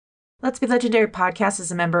Let's Be Legendary Podcast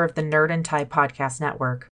is a member of the Nerd and Tie Podcast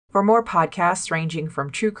Network. For more podcasts ranging from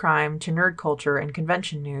true crime to nerd culture and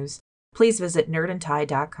convention news, please visit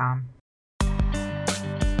nerdandtie.com.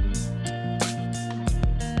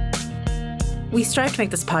 We strive to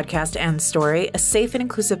make this podcast and story a safe and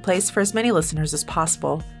inclusive place for as many listeners as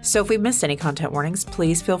possible. So if we've missed any content warnings,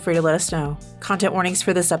 please feel free to let us know. Content warnings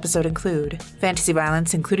for this episode include fantasy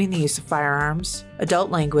violence, including the use of firearms, adult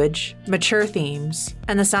language, mature themes,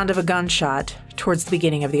 and the sound of a gunshot towards the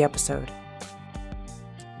beginning of the episode.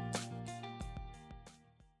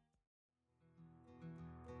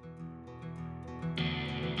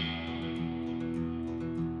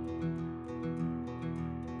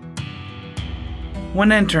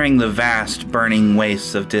 When entering the vast burning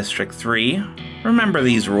wastes of District 3, remember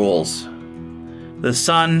these rules. The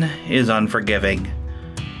sun is unforgiving.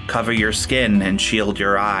 Cover your skin and shield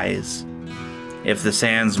your eyes. If the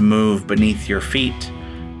sands move beneath your feet,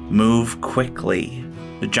 move quickly.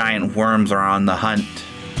 The giant worms are on the hunt.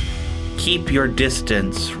 Keep your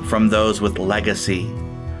distance from those with legacy,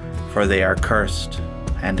 for they are cursed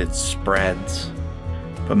and it spreads.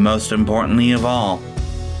 But most importantly of all,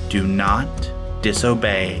 do not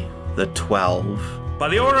disobey the 12. By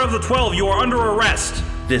the order of the 12, you are under arrest.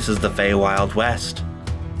 This is the Feywild West.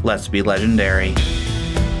 Let's be legendary.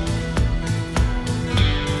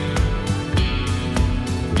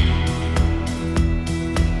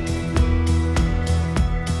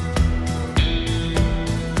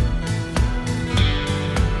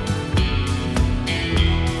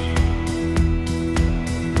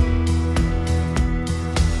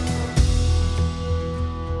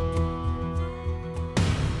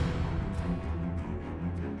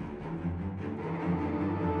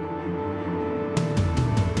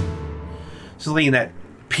 Feeling that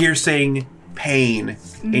piercing pain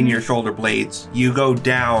in your shoulder blades, you go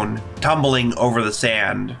down, tumbling over the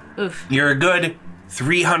sand. Oof. You're a good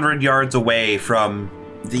 300 yards away from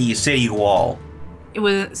the city wall. It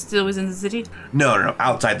was still within the city? No,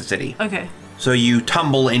 outside the city. Okay. So you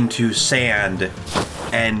tumble into sand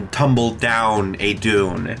and tumble down a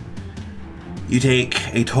dune. You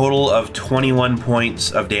take a total of 21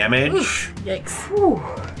 points of damage. Oof. Yikes. Whew.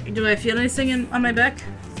 Do I feel anything on my back?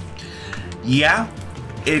 Yeah,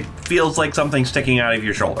 it feels like something sticking out of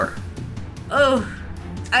your shoulder. Oh,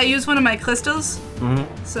 I use one of my crystals.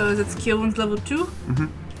 Mm-hmm. So it's Cure Wounds level 2. Mm-hmm.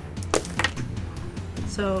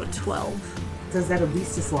 So 12. Does that at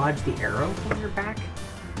least dislodge the arrow from your back?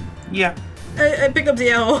 Yeah. I pick up the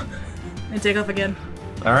arrow and take off again.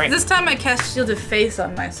 All right. This time I cast Shield of Faith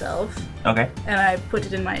on myself. Okay. And I put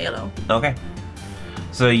it in my arrow. Okay.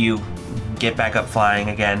 So you get back up flying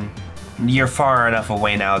again. You're far enough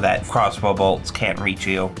away now that crossbow bolts can't reach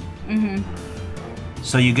you. Mm-hmm.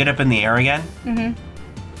 So you get up in the air again. Mm-hmm.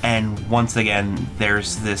 And once again,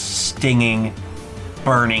 there's this stinging,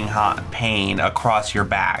 burning hot pain across your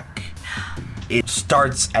back. It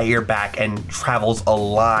starts at your back and travels a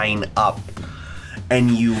line up.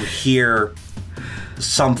 And you hear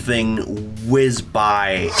something whiz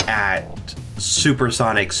by at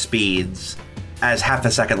supersonic speeds. As half a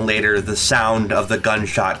second later, the sound of the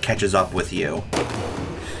gunshot catches up with you.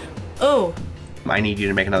 Oh. I need you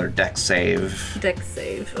to make another dex save. Dex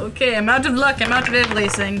save. Okay, I'm out of luck. I'm out of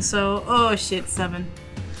everything. So, oh shit, 7.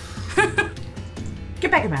 Get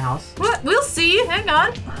back in my house. What? We'll see. Hang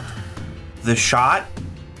on. The shot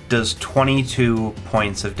does 22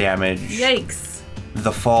 points of damage. Yikes.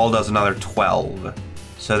 The fall does another 12.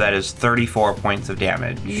 So that is 34 points of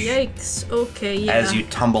damage. Yikes. Okay, yeah. As you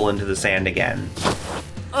tumble into the sand again.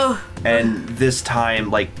 Oh. And this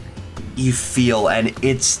time, like, you feel, and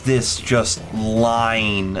it's this just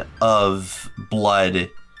line of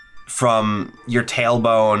blood from your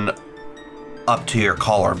tailbone up to your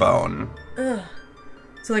collarbone. Ugh.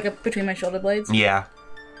 So like up between my shoulder blades? Yeah.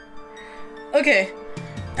 Okay.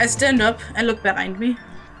 I stand up and look behind me.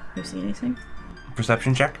 Do you see anything?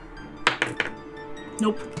 Perception check.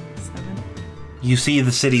 Nope. 7. You see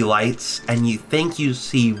the city lights, and you think you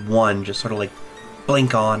see one just sort of like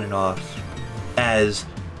blink on and off as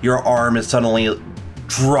your arm is suddenly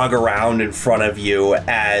drug around in front of you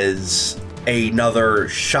as another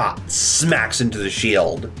shot smacks into the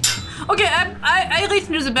shield. Okay, I reach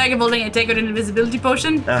into the bag of holding and take out an invisibility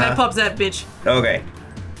potion, and I pop that bitch. Okay.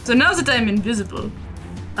 So now that I'm invisible,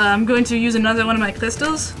 I'm going to use another one of my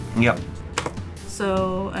crystals. Yep.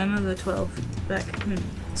 So another 12 back.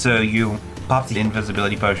 So you pop the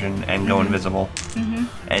invisibility potion and go invisible. Mm-hmm.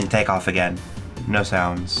 And take off again. No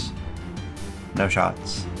sounds. No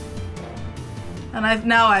shots. And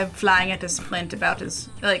I'm flying at a sprint about as,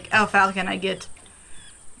 like, how far can I get?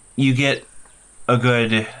 You get a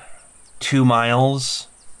good 2 miles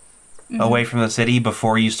away from the city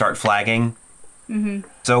before you start flagging. Mm-hmm.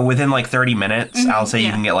 So within like 30 minutes, I'll say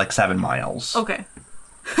you can get like 7 miles. Okay.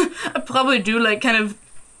 I probably do like kind of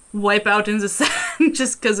wipe out in the sand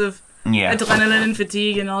just because of adrenaline and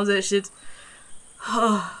fatigue and all that shit.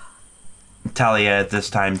 Talia, at this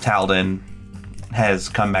time, Talden, has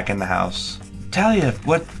come back in the house. Talia,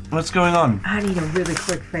 what's going on? I need a really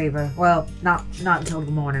quick favor. Well, not until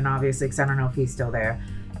the morning, obviously, because I don't know if he's still there.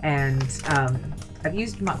 And I've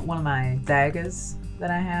used one of my daggers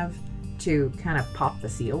that I have to kind of pop the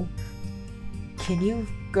seal. Can you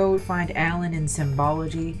go find Alan in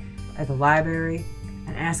symbology at the library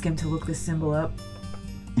and ask him to look this symbol up?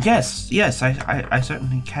 Yes, I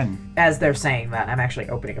certainly can. As they're saying that, I'm actually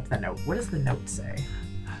opening up the note. What does the note say?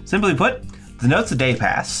 Simply put, the note's a day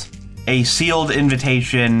pass. A sealed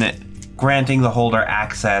invitation granting the holder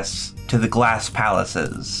access to the glass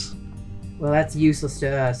palaces. Well, that's useless to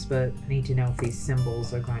us, but I need to know if these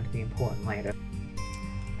symbols are going to be important later.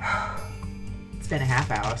 It's been a half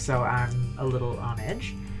hour, so I'm a little on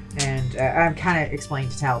edge. And I'm kind of explained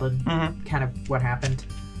to Talden kind of what happened.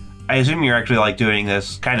 I assume you're actually like doing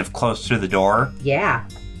this kind of close to the door. Yeah.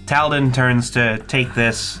 Talden turns to take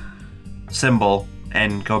this symbol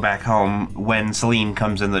and go back home when Celine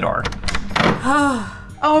comes in the door.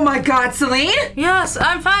 Oh my God, Celine? Yes,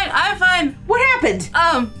 I'm fine. What happened?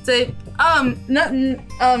 Nothing.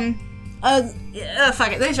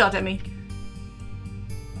 Fuck it. They shot at me.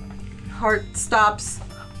 Heart stops.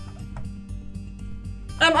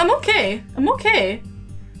 I'm okay.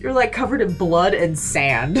 You're like covered in blood and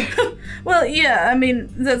sand. Well, yeah, I mean,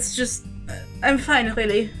 that's just... I'm fine,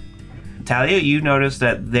 really. Talia, you notice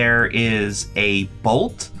that there is a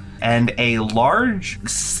bolt and a large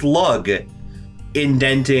slug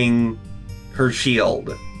indenting her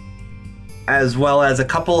shield, as well as a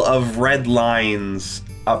couple of red lines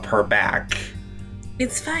up her back.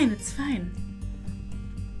 It's fine.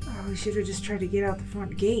 Oh, we should have just tried to get out the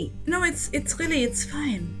front gate. No, it's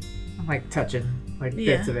fine. I'm like touching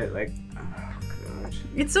bits of it, like, oh God.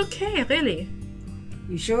 It's okay, really.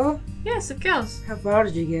 You sure? Yes, of course. How far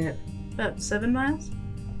did you get? About 7 miles.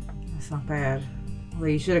 That's not bad. Well,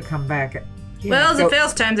 you should have come back. Yeah, well, the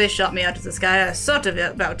first time they shot me out of the sky, I thought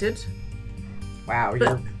about it. Wow,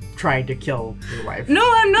 you're trying to kill your wife. No,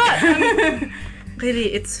 I'm not.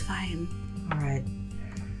 Really, it's fine. All right.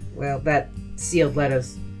 Well, that sealed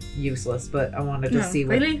letter's useless, but I wanted to see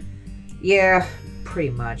what... Really? Yeah, pretty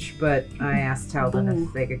much. But I asked Talden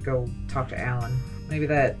if they could go talk to Alan. Maybe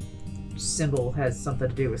that symbol has something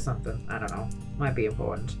to do with something. I don't know. Might be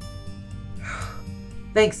important.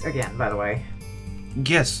 Thanks again, by the way.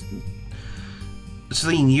 Yes.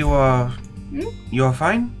 Celine, you are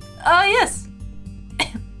fine? Yes.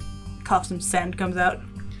 Cough, some sand comes out.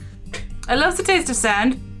 I love the taste of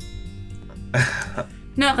sand.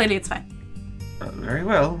 No, really, it's fine. Very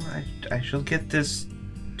well. I shall get this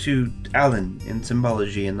to Alan in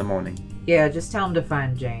symbology in the morning. Yeah, just tell him to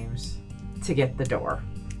find James to get the door.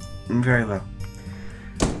 Very well.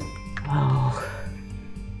 Oh.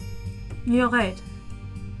 You're right.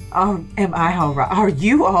 Am I all right? Are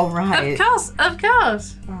you all right? Of course.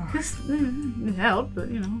 Oh. This it helped, but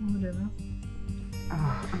whatever.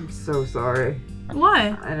 Oh, I'm so sorry. Why?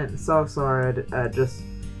 I'm so sorry. I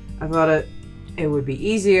thought it would be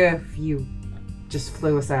easier if you just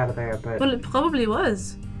flew us out of there, but... Well, it probably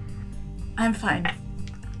was. I'm fine.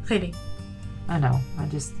 Really. I know.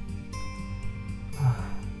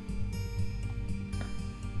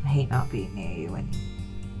 I hate not being near you when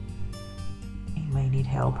you may need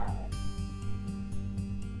help.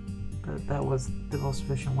 But that was the most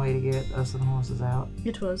efficient way to get us and the horses out.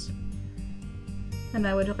 It was. And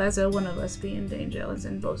I would rather one of us be in danger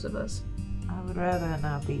than both of us. I would rather it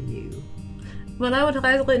not be you. Well, I would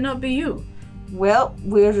rather it not be you. Well,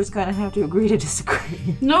 we're just gonna have to agree to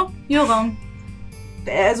disagree. No, you're wrong.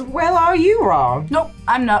 As well are you wrong. Nope,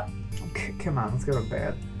 I'm not. Okay, come on, let's go to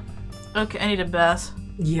bed. Okay, I need a bath.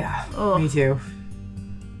 Yeah, me too.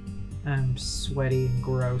 I'm sweaty and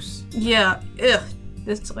gross. Yeah, ugh.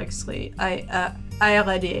 This like sleep. I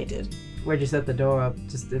irradiated. Where'd you set the door up?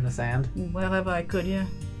 Just in the sand? Wherever I could, yeah.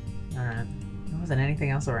 Alright. There wasn't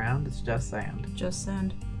anything else around, it's just sand. Just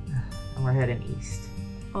sand. And we're heading east.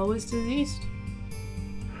 Always to the east.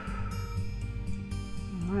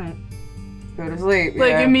 Alright. Go to sleep.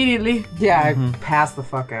 Like immediately. Yeah, I passed the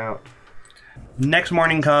fuck out. Next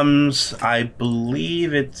morning comes, I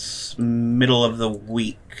believe it's middle of the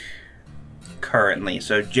week currently.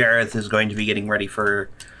 So Jareth is going to be getting ready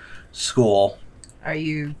for school. Are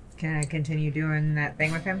you gonna continue doing that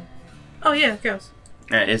thing with him? Oh yeah, of course.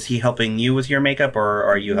 Is he helping you with your makeup, or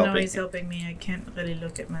are you helping? No, he's helping me. I can't really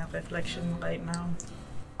look at my reflection right now.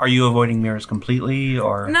 Are you avoiding mirrors completely,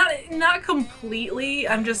 or not completely?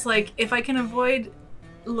 I'm just like, if I can avoid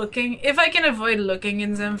looking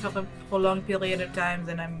in them for a prolonged period of time,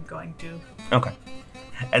 then I'm going to. Okay.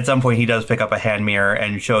 At some point, he does pick up a hand mirror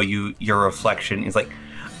and show you your reflection. He's like,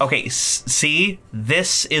 okay, see?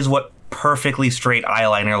 This is what perfectly straight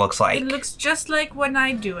eyeliner looks like. It looks just like when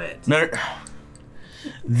I do it. No.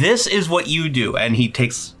 This is what you do. And he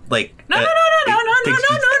takes, like... No,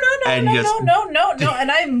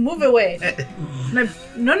 and I move away.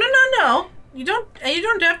 No. You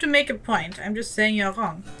don't have to make a point. I'm just saying you're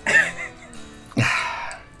wrong.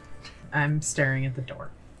 I'm staring at the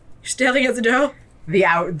door. You're staring at the door?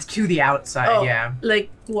 To the outside, yeah.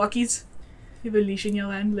 Like walkies? You have a leash in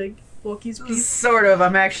your hand, like walkies, please? Sort of.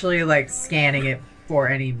 I'm actually, like, scanning it for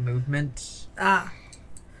any movement.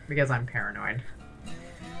 Because I'm paranoid.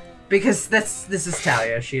 Because this is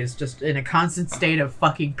Talia. She is just in a constant state of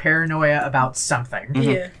fucking paranoia about something. Mm-hmm.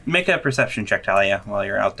 Yeah. Make a perception check, Talia, while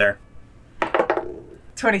you're out there.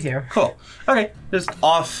 22. Cool. Okay. Just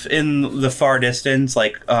off in the far distance,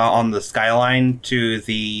 like on the skyline to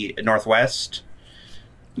the northwest,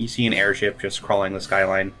 you see an airship just crawling the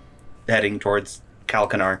skyline, heading towards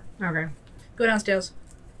Kalkanar. Okay. Go downstairs.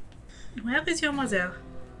 Where is your mother?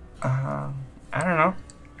 I don't know.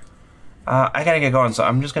 I gotta get going, so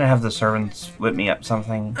I'm just gonna have the servants whip me up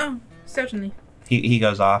something. Oh, certainly. He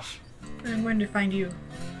goes off. I'm going to find you.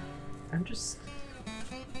 I'm just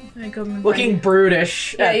looking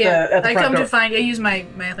brutish at the I front come door. to find. I use my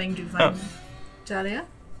ring to find Talia.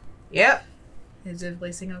 Yep. Is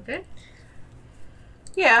everything okay?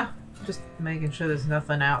 Yeah. Just making sure there's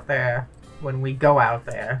nothing out there when we go out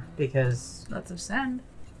there, because lots of sand.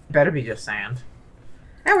 Better be just sand.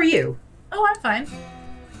 How are you? Oh, I'm fine.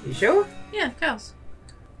 You sure? Yeah, of course.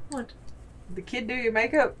 What? Did the kid do your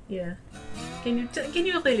makeup? Yeah. Can you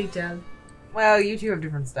really tell? Well, you two have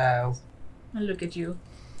different styles. I'll look at you.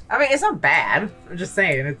 I mean, it's not bad. I'm just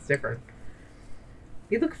saying, it's different.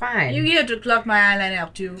 You look fine. You get to clock my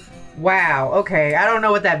eyeliner too. Wow, okay. I don't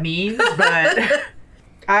know what that means, but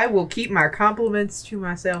I will keep my compliments to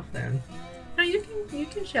myself then. No, you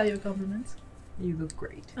can share your compliments. You look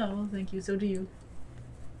great. Oh, well, thank you. So do you.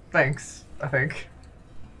 Thanks, I think.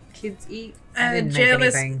 Kids eat. I didn't make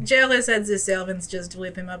anything. Jareth had the servants just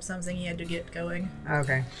whip him up something he had to get going.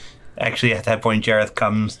 Okay. Actually, at that point, Jareth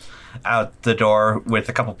comes out the door with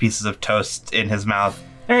a couple pieces of toast in his mouth.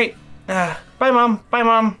 All right. Bye, Mom. Bye,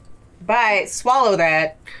 Mom. Bye. Swallow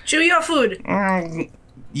that. Chew your food.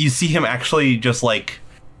 You see him actually just, like,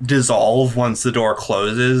 dissolve once the door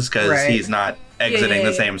closes because he's not exiting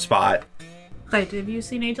the same spot. Right. Have you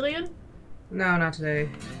seen Adrian? No, not today.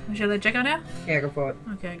 Shall I check on her? Yeah, go for it.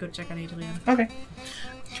 Okay, go check on Adrian. Okay.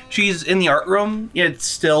 She's in the art room. It's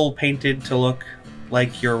still painted to look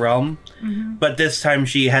like your realm. Mm-hmm. But this time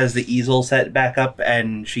she has the easel set back up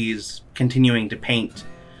and she's continuing to paint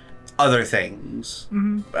other things,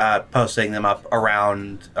 posting them up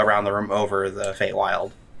around the room over the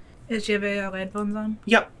Feywild. Does she have her headphones on?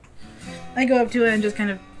 Yep. I go up to her and just kind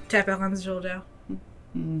of tap her on the shoulder.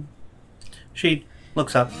 Mm-hmm. She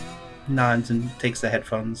looks up, nods, and takes the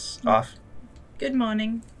headphones off. Good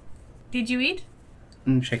morning. Did you eat?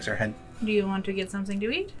 And shakes her head. Do you want to get something to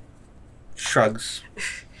eat? Shrugs.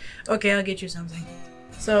 Okay, I'll get you something.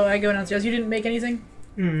 So I go downstairs. You didn't make anything?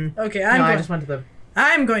 Okay, I just went to the...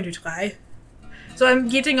 I'm going to try. So I'm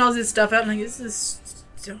getting all this stuff out. I'm like, this is...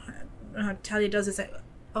 Talia does this.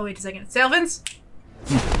 Oh, wait a second. Servants?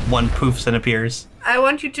 One poofs and appears. I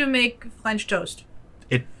want you to make French toast.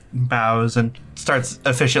 It bows and starts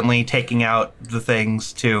efficiently taking out the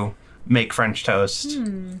things to make French toast.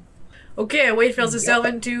 Okay, I wait for the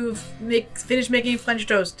servant to finish making French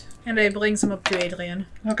toast. And I bring some up to Adrian.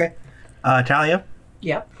 Okay. Talia?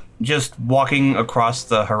 Yep. Just walking across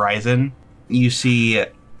the horizon, you see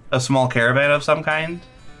a small caravan of some kind.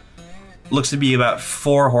 Looks to be about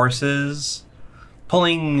 4 horses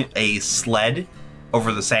pulling a sled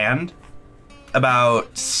over the sand.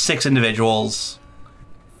 About 6 individuals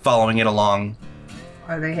following it along.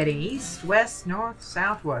 Are they heading east, west, north,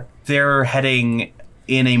 south, what? They're heading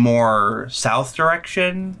in a more south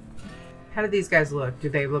direction. How do these guys look? Do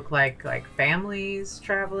they look like families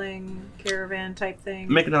traveling, caravan type thing?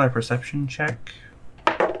 Make another perception check.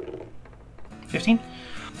 15?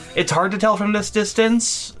 It's hard to tell from this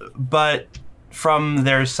distance, but from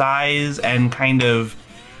their size and kind of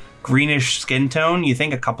greenish skin tone, you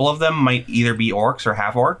think a couple of them might either be orcs or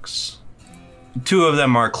half-orcs. 2 of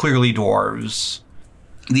them are clearly dwarves.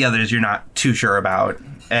 The others you're not too sure about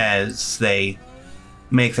as they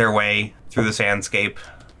make their way through the sandscape.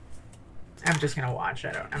 I'm just gonna watch.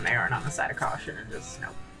 I'm erring on the side of caution and just,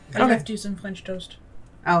 I'll have to do some French toast.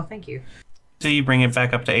 Oh, thank you. So you bring it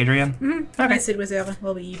back up to Adrian? Mm-hmm. I sit with her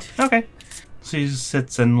while we eat. Okay. She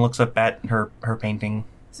sits and looks up at her painting.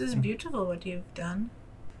 This is beautiful what you've done.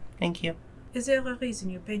 Thank you. Is there a reason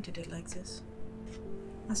you painted it like this?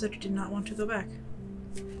 I thought you did not want to go back.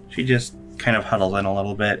 She just kind of huddles in a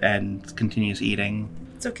little bit and continues eating.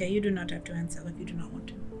 It's okay, you do not have to answer if you do not want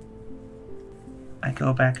to. I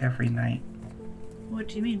go back every night. What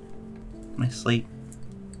do you mean? I sleep.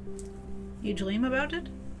 You dream about it?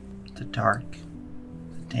 The dark.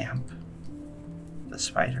 The damp. The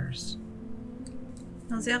spiders.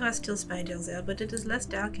 Well, there are still spiders there, but it is less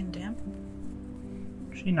dark and damp.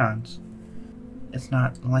 She nods. It's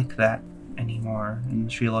not like that anymore.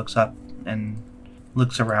 And she looks up and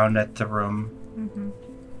looks around at the room. Mm-hmm.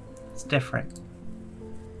 It's different,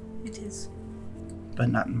 It is. but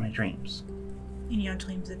not in my dreams. In your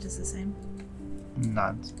dreams it is the same.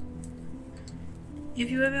 Nods. If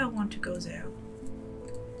you ever want to go there,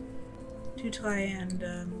 to try and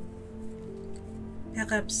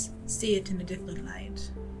perhaps see it in a different light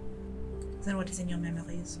than what is in your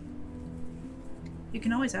memories, you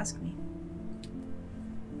can always ask me.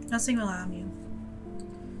 Nothing will harm you.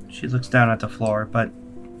 She looks down at the floor, but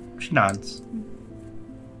she nods.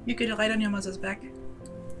 You could ride on your mother's back,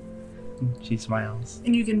 She smiles.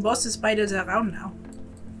 and you can boss the spiders around now.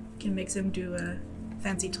 You can make them do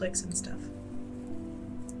fancy tricks and stuff.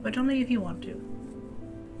 But only if you want to.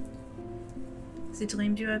 The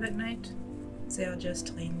dreams you have at night, they are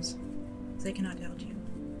just dreams. They cannot hurt you.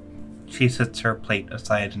 She sets her plate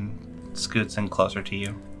aside and scoots in closer to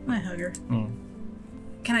you. I hug her. Mm.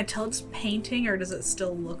 Can I tell it's painting, or does it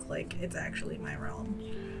still look like it's actually my realm?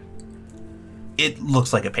 It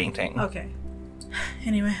looks like a painting. Okay.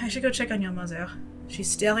 Anyway, I should go check on your mother. She's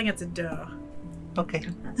staring at the door. Okay.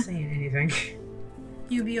 I'm not saying anything.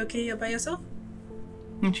 You be okay here by yourself?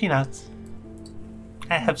 And she nods.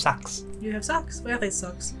 I have socks. You have socks? Where are these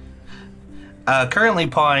socks? Currently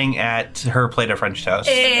pawing at her plate of French toast.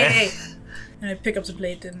 Hey! And I pick up the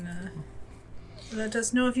plate and let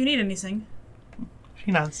us know if you need anything.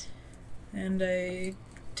 She nods. And I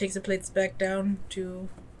take the plates back down to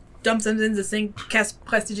dump them in the sink, cast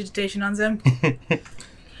prestidigitation on them, and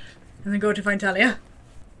then go to find Talia.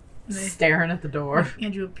 And I Staring at the door.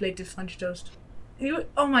 hand you a plate of French toast. You,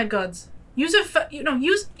 oh my god. Use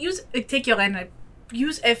take your hand,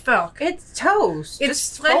 use a fork. It's toast. It's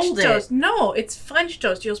Just French fold toast. It. No, it's French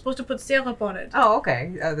toast. You're supposed to put syrup on it. Oh,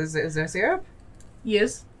 okay. Is there syrup?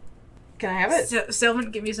 Yes. Can I have it?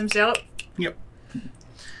 Servant, give me some syrup.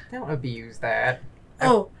 Don't abuse that.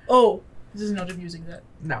 Oh. This is not abusing that.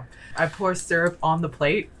 No. I pour syrup on the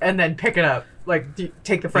plate and then pick it up. Like,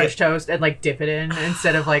 take the French toast and, like, dip it in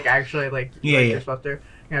instead of, like, actually, like you're supposed to.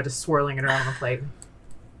 You know, just swirling it around the plate.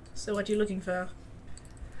 So what are you looking for?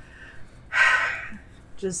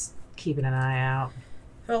 Just keeping an eye out.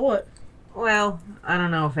 For what? Well, I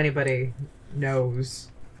don't know if anybody knows.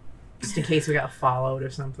 Just in case we got followed or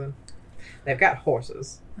something. They've got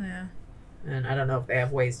horses. Yeah. And I don't know if they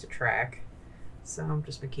have ways to track. So I've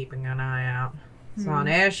just been keeping an eye out. So an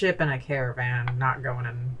airship and a caravan, not going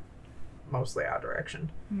in mostly our direction.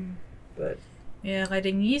 But Yeah,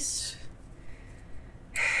 riding east.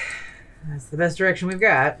 that's the best direction we've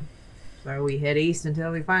got. So we head east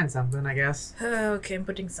until we find something, I guess. Okay, I'm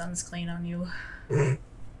putting sunscreen on you.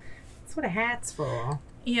 That's what a hat's for.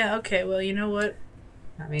 Yeah, okay, well, you know what?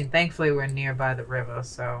 I mean, thankfully we're nearby the river,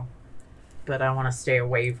 so... But I want to stay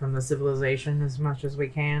away from the civilization as much as we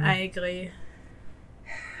can. I agree.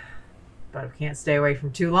 But we can't stay away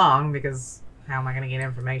from too long, because how am I going to get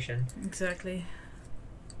information? Exactly.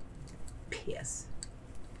 Piss.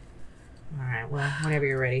 Alright, well, whenever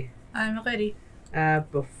you're ready. I'm ready.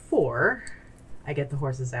 Before I get the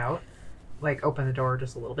horses out, like, open the door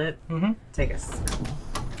just a little bit. Mm-hmm. Take us.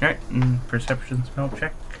 Alright, perception spell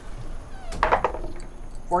check.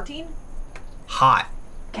 14? Hot.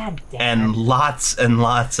 God damn And it. lots and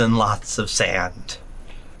lots and lots of sand.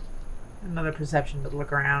 Another perception to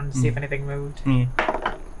look around, see if anything moved. Yeah.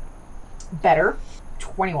 Better.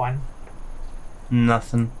 21.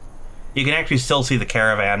 Nothing. You can actually still see the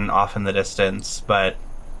caravan off in the distance, but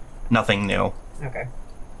nothing new. Okay.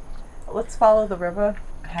 Let's follow the river.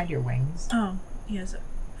 Hide your wings. Oh, yes,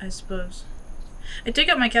 I suppose. I take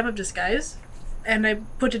out my cap of disguise, and I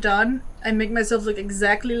put it on. I make myself look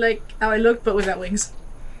exactly like how I look, but without wings.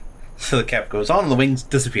 So the cap goes on, the wings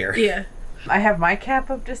disappear. Yeah. I have my cap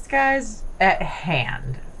of disguise at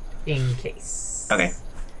hand, in case. Okay.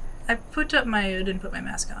 I didn't put my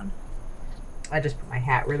mask on. I just put my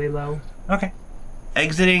hat really low. Okay.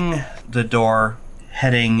 Exiting the door,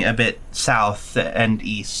 heading a bit south and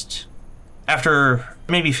east. After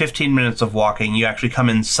maybe 15 minutes of walking, you actually come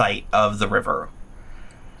in sight of the river.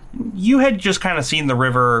 You had just kind of seen the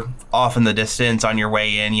river off in the distance on your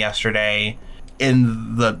way in yesterday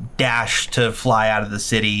in the dash to fly out of the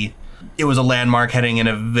city. It was a landmark heading in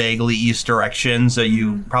a vaguely east direction, so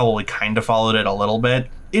you probably kind of followed it a little bit.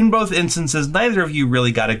 In both instances, neither of you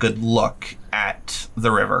really got a good look at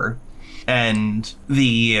the river and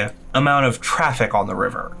the amount of traffic on the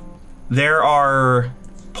river. There are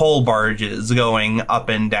pole barges going up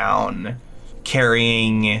and down,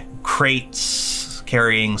 carrying crates,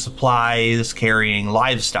 carrying supplies, carrying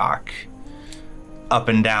livestock up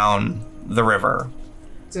and down the river.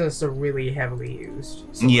 So it's really heavily used.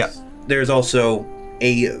 Yep. There's also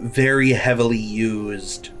a very heavily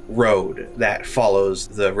used road that follows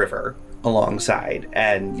the river alongside,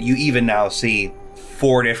 and you even now see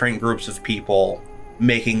 4 different groups of people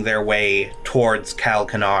making their way towards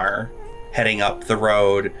Kalkanar, heading up the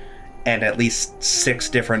road, and at least 6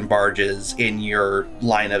 different barges in your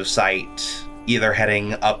line of sight, either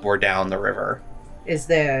heading up or down the river. Is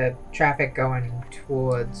the traffic going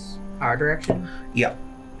towards our direction? Yep.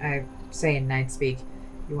 I say in Night Speak,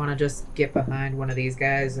 you want to just get behind one of these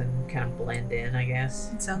guys and kind of blend in, I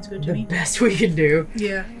guess. It sounds good to The me. best we can do.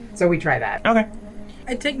 Yeah. So we try that. Okay.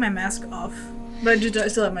 I take my mask off, but I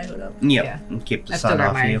still have my hood up. Yep. Yeah. And keep the I still sun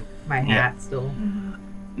got off you. my hat still.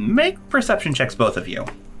 Make perception checks, both of you.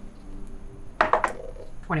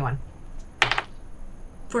 21.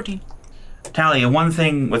 14. Talia, one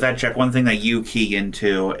thing with that check, one thing that you key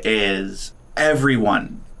into is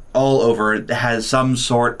everyone all over has some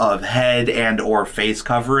sort of head and or face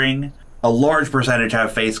covering. A large percentage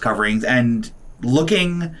have face coverings, and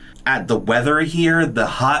looking at the weather here, the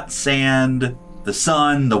hot sand, the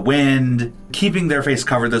sun, the wind, keeping their face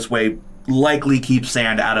covered this way likely keeps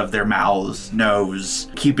sand out of their mouths, nose.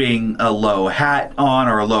 Keeping a low hat on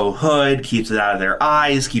or a low hood keeps it out of their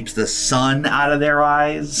eyes, keeps the sun out of their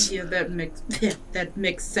eyes. Yeah, that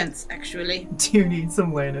makes sense, actually. Do you need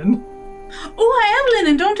some linen? Oh, I have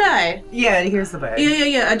linen, don't I? Yeah, here's the bag.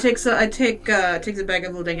 Yeah. I take the bag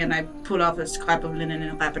of holding and I pull off a scrap of linen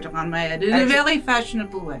and wrap it around my head in a very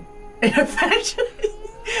fashionable way. In a fashion.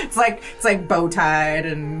 It's like bow tied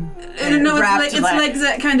and No, wrapped it's like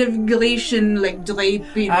that kind of Grecian like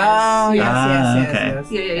drapiness. Oh, yes.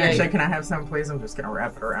 okay. Yeah. Actually, can I have some, please? I'm just gonna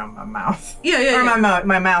wrap it around my mouth. Yeah. Or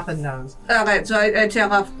my mouth and nose. Alright, so I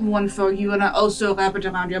tear off one for you and I also wrap it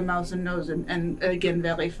around your mouth and nose and again,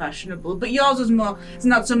 very fashionable. But yours is more, it's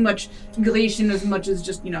not so much Grecian as much as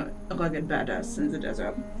just, a rugged badass in the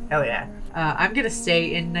desert. Hell yeah. I'm gonna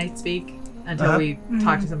stay in Night Speak until we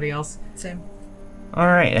talk to somebody else. Same. All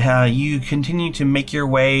right, you continue to make your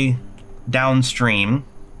way downstream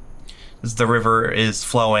as the river is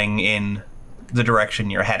flowing in the direction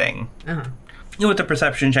you're heading. With the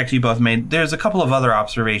perception checks you both made, there's a couple of other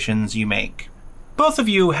observations you make. Both of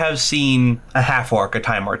you have seen a half-orc a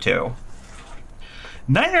time or two.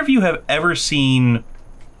 Neither of you have ever seen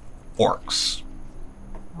orcs.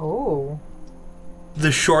 Oh.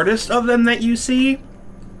 The shortest of them that you see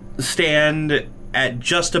stand at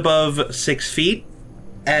just above 6 feet,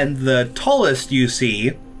 and the tallest you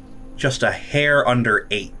see just a hair under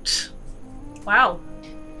 8. Wow.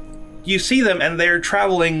 You see them, and they're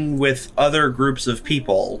traveling with other groups of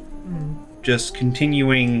people, just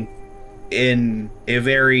continuing in a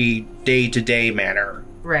very day-to-day manner.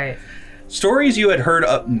 Right. Stories you had heard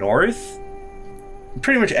up north,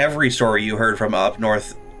 pretty much every story you heard from up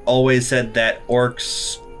north always said that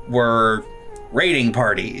orcs were raiding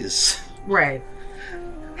parties. Right.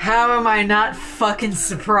 How am I not fucking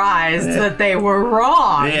surprised that they were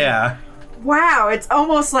wrong? Yeah. Wow, it's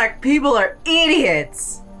almost like people are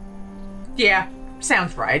idiots. Yeah,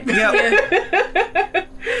 sounds right. Yep.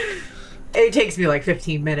 It takes me like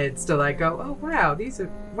 15 minutes to go, oh wow, these are,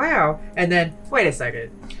 wow. And then, wait a second.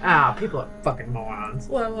 People are fucking morons.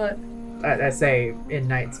 What? I say in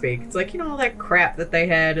Night Speak. It's like, all that crap that they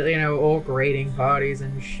had, orc raiding parties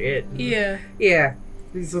and shit. Yeah. Yeah.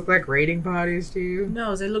 These look like raiding parties to you?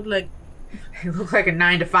 No, they look like... They look like a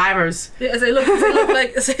 9-to-5ers. Yeah, they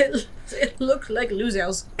look like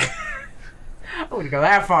losers. I wouldn't go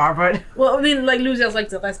that far, but... Well, I mean, like losers like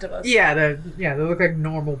the rest of us. Yeah, they look like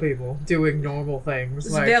normal people doing normal things.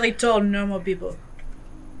 It's very tall, normal people.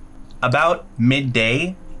 About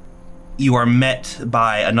midday, you are met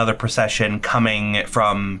by another procession coming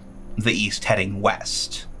from the east heading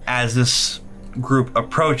west. As this group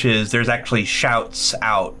approaches, there's actually shouts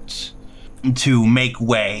out to make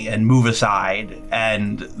way and move aside,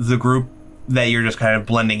 and the group that you're just kind of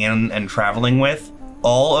blending in and traveling with,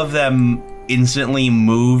 all of them instantly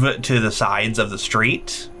move to the sides of the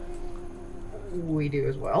street We do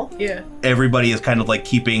as well. Yeah. Everybody is kind of like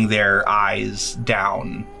keeping their eyes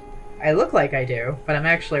down. I look like I do, but I'm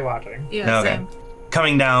actually watching. Yeah, Okay. same.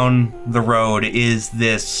 Coming down the road is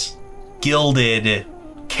this gilded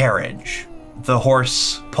carriage. The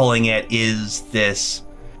horse pulling it is this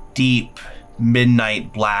deep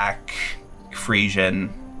midnight black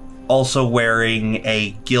Frisian, also wearing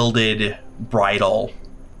a gilded bridle.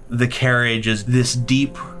 The carriage is this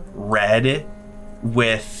deep red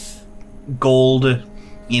with gold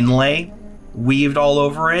inlay weaved all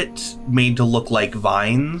over it, made to look like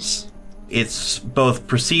vines. It's both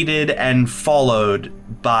preceded and followed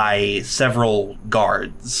by several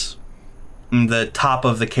guards. The top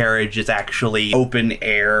of the carriage is actually open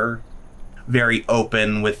air, very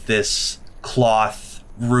open with this cloth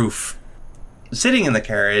roof. Sitting in the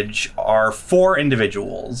carriage are 4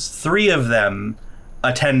 individuals, 3 of them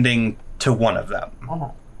attending to one of them.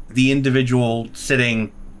 Oh. The individual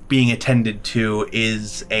sitting, being attended to,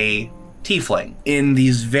 is a tiefling in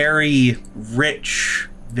these very rich,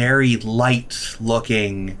 very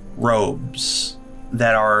light-looking robes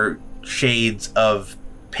that are shades of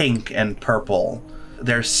pink and purple.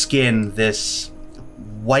 Their skin, this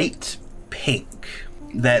white pink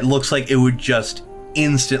that looks like it would just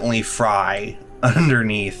instantly fry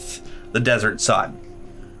underneath the desert sun.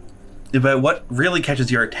 But what really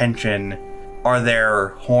catches your attention are their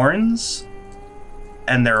horns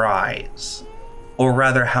and their eyes, or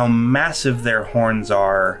rather how massive their horns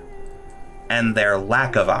are and their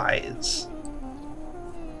lack of eyes.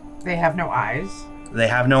 They have no eyes. They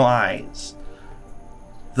have no eyes.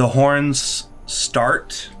 The horns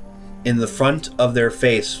start in the front of their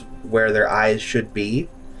face where their eyes should be,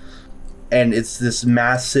 and it's this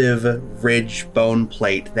massive ridge bone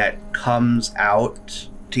plate that comes out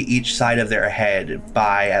to each side of their head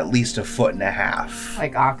by at least 1.5 feet.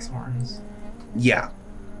 Like ox horns. Yeah.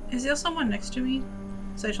 Is there someone next to me?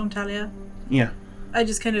 Sachel and Talia? Yeah. I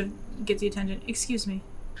just kind of get the attention. Excuse me.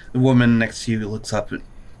 The woman next to you looks up.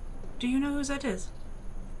 Do you know who that is?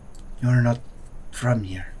 You're not from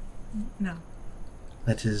here. No.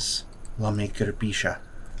 That is Lawmaker Bisha.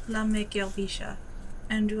 Lawmaker Bisha.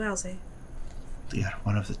 And who are they? They are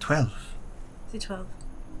one of the 12. The 12.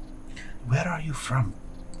 Where are you from?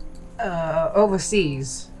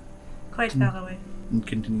 Overseas. Quite far away. And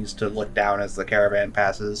continues to look down as the caravan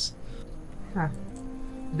passes.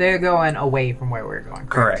 They're going away from where we're going.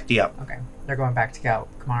 Correct, yep. Okay. They're going back to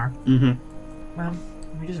Kamar. Mm-hmm. Well,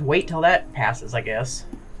 we just wait till that passes, I guess.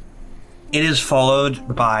 It is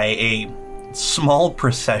followed by a small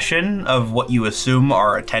procession of what you assume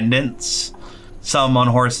are attendants. Some on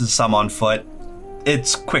horses, some on foot.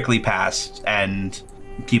 It's quickly passed, and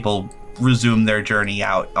people resume their journey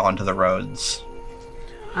out onto the roads.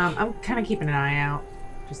 I'm kind of keeping an eye out.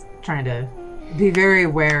 Just trying to be very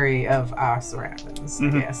wary of our surroundings, I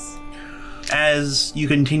guess. As you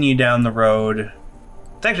continue down the road,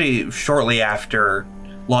 it's actually shortly after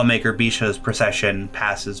Lawmaker Bisha's procession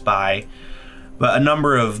passes by, but a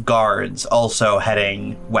number of guards also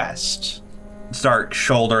heading west start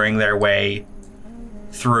shouldering their way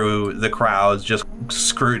through the crowds, just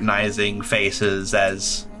scrutinizing faces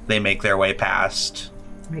as they make their way past.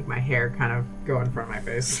 Make my hair kind of go in front of my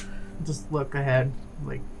face. Just look ahead.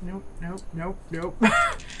 Like, nope, nope, nope, nope.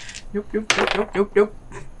 Nope, nope, nope, nope, nope, nope.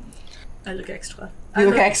 I look extra. You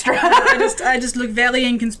look extra. I just look very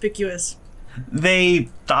inconspicuous. They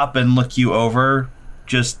stop and look you over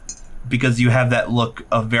just because you have that look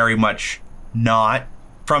of very much not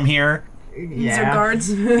from here. These are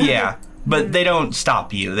guards. Yeah, but they don't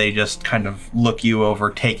stop you. They just kind of look you over,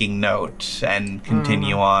 taking note, and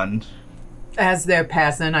continue on. As they're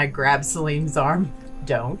passing, I grab Salim's arm.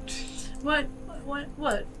 Don't. What?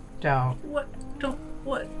 Don't. What? Don't.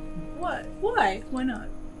 What? Why? Why not?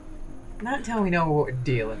 Not until we know what we're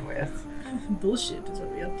dealing with. Bullshit is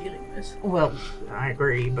what we are dealing with. Well, I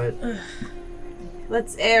agree, but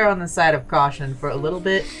let's err on the side of caution for a little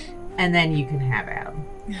bit, and then you can have Adam.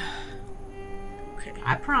 Okay.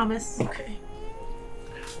 I promise. Okay.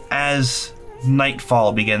 As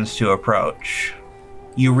nightfall begins to approach,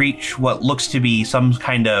 you reach what looks to be some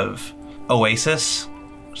kind of oasis,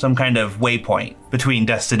 some kind of waypoint between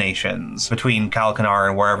destinations, between Kalkanar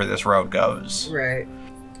and wherever this road goes. Right.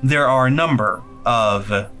 There are a number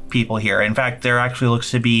of people here. In fact, there actually looks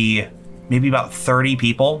to be maybe about 30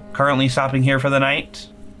 people currently stopping here for the night.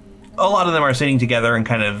 A lot of them are sitting together in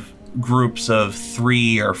kind of groups of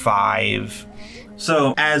 3 or 5.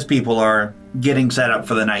 So as people are getting set up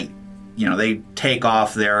for the night, you know, they take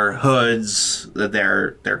off their hoods,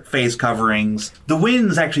 hoods, their face coverings. The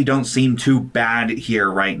winds actually don't seem too bad here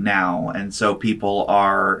right now, and so people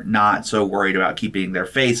are not so worried about keeping their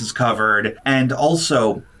faces covered. And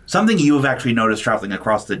also, something you have actually noticed traveling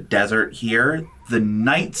across the desert here, the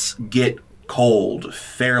nights get cold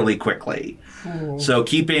fairly quickly. So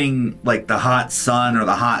keeping like the hot sun or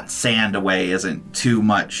the hot sand away isn't too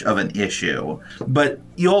much of an issue. But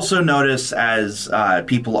you also notice as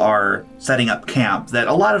people are setting up camp that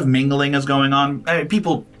a lot of mingling is going on.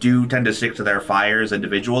 People do tend to stick to their fires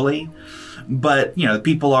individually. But,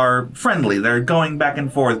 people are friendly. They're going back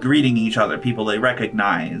and forth, greeting each other, people they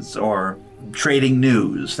recognize, or trading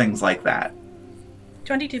news, things like that.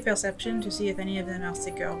 22 perception to see if any of them are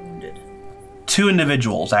sick or wounded. 2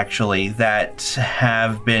 individuals, actually, that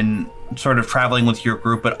have been sort of traveling with your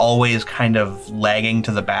group, but always kind of lagging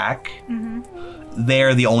to the back. Mm-hmm.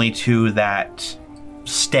 They're the only 2 that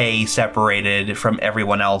stay separated from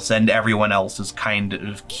everyone else, and everyone else is kind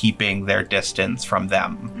of keeping their distance from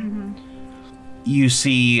them. Mm-hmm. You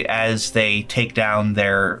see, as they take down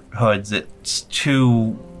their hoods, it's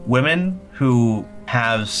 2 women who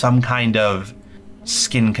have some kind of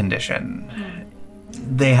skin condition.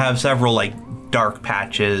 They have several, dark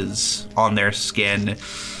patches on their skin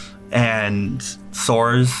and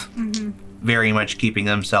sores, very much keeping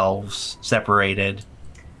themselves separated.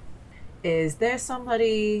 Is there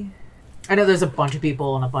somebody... I know there's a bunch of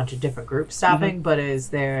people in a bunch of different groups stopping, but is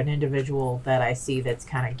there an individual that I see that's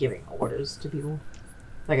kind of giving orders to people?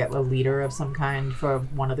 Like a leader of some kind for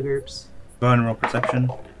one of the groups? Go ahead and roll perception.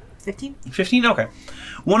 15? 15? Okay.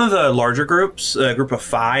 One of the larger groups, a group of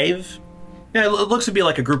 5... Yeah, it looks to be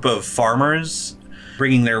like a group of farmers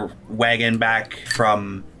bringing their wagon back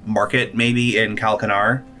from market, maybe, in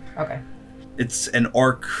Kalkanar. Okay. It's an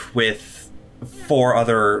orc with 4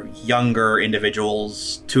 other younger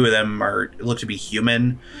individuals. 2 of them look to be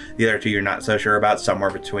human. The other 2 you're not so sure about,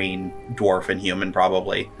 somewhere between dwarf and human,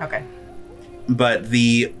 probably. Okay. But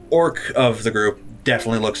the orc of the group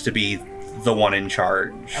definitely looks to be the one in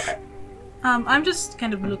charge. Okay. I'm just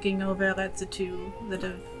kind of looking over at the 2 that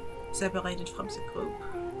have separated from the group.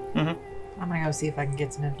 I'm gonna go see if I can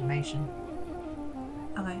get some information.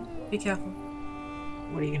 Alright, be careful.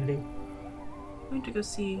 What are you gonna do? I'm going to go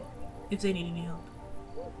see if they need any help.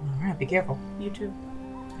 Alright, be careful. You too.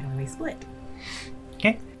 And we split.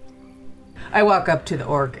 Okay. I walk up to the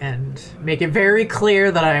orc and make it very clear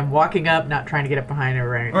that I'm walking up, not trying to get up behind her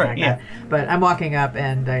or anything like that. But I'm walking up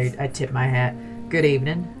and I tip my hat. Good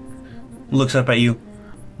evening. Looks up at you.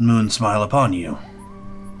 Moon smile upon you.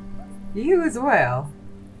 You as well.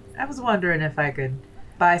 I was wondering if I could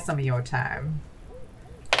buy some of your time.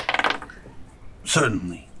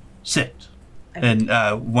 Certainly. Sit. And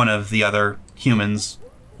one of the other humans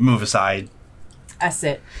move aside. I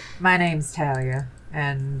sit. My name's Talia,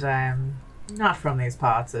 and I'm not from these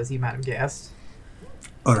parts, as you might have guessed.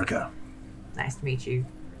 Urga. Nice to meet you.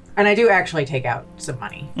 And I do actually take out some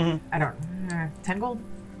money. I don't... 10 gold?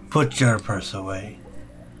 Put your purse away.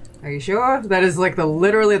 Are you sure? That is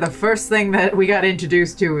literally the first thing that we got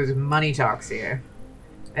introduced to was money talks here.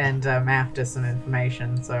 And I'm after some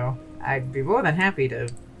information, so I'd be more than happy to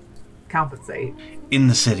compensate. In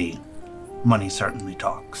the city, money certainly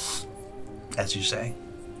talks, as you say.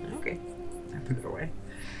 Okay. I put it away.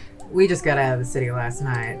 We just got out of the city last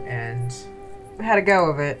night and had a go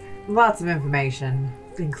of it. Lots of information,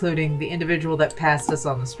 including the individual that passed us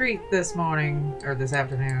on the street this morning, or this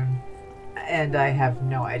afternoon. And I have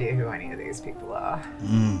no idea who any of these people are.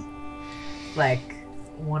 Like,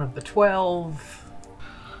 one of the 12.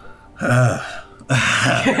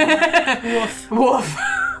 Woof. Woof.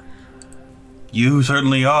 You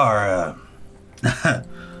certainly are,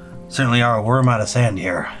 certainly are a worm out of sand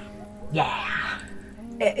here. Yeah.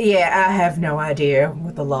 Yeah, I have no idea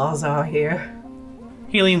what the laws are here.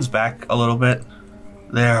 He leans back a little bit.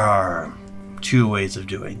 There are 2 ways of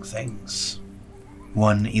doing things.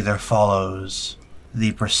 One either follows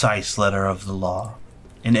the precise letter of the law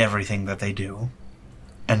in everything that they do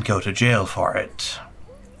and go to jail for it,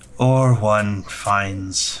 or one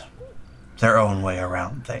finds their own way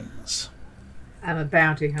around things. I'm a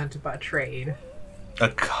bounty hunter by trade. A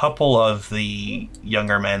couple of the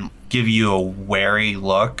younger men give you a wary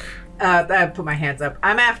look. I put my hands up.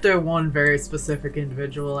 I'm after one very specific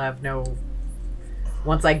individual.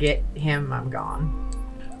 Once I get him, I'm gone.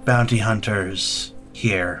 Bounty hunters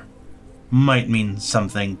here might mean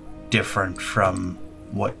something different from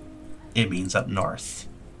what it means up north.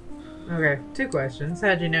 Okay, 2 questions.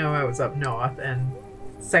 How'd you know I was up north? And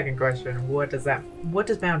second question, what does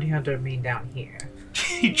bounty hunter mean down here?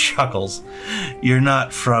 He chuckles. You're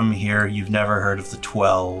not from here. You've never heard of the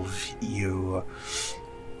 12. You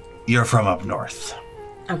You're from up north.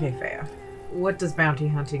 Okay, fair. What does bounty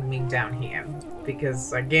hunting mean down here?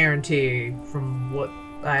 Because I guarantee from what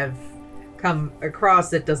I've come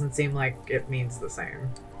across, it doesn't seem like it means the same.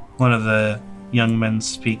 One of the young men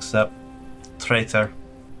speaks up. Traitor.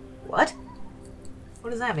 What?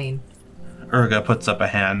 What does that mean? Urga puts up a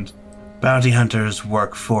hand. Bounty hunters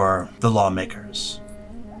work for the lawmakers,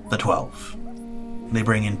 the 12. They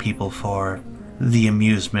bring in people for the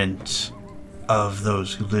amusement of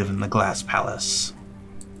those who live in the Glass Palace.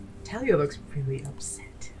 Talia looks really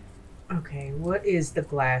upset. Okay, what is the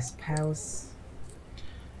Glass Palace?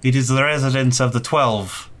 It is the residence of the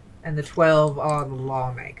 12. And the 12 are the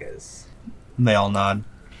lawmakers. They all nod.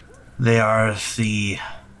 They are the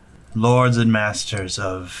lords and masters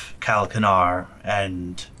of Kalkanar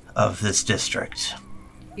and of this district.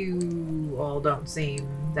 You all don't seem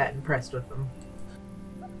that impressed with them.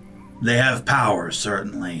 They have power,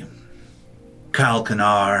 certainly.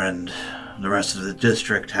 Kalkanar and the rest of the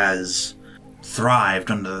district has thrived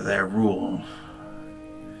under their rule.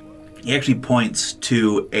 He actually points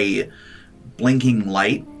to a blinking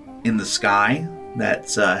light in the sky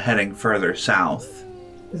that's heading further south.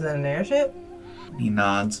 Is that an airship? He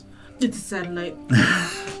nods. It's a satellite.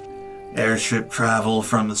 Airship travel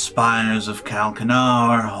from the spires of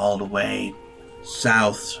Kalkanar all the way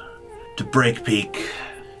south to Breakpeak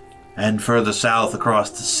and further south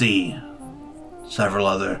across the sea. Several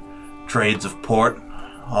other trades of port,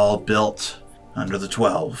 all built under the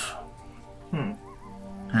 12.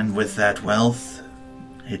 And with that wealth,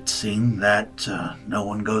 it seemed that no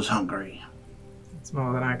one goes hungry. It's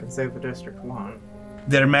more than I can say for District 1.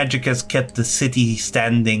 Their magic has kept the city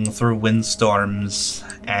standing through windstorms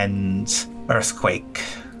and earthquake.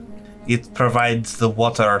 It provides the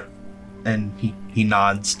water, and he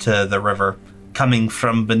nods to the river, coming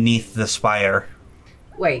from beneath the spire.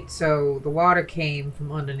 Wait, so the water came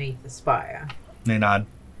from underneath the spire? They nod.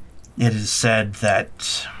 It is said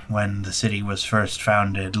that when the city was first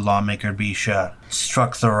founded, Lawmaker Bisha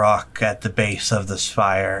struck the rock at the base of the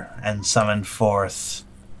spire and summoned forth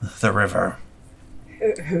the river.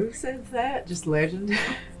 Who says that? Just legend?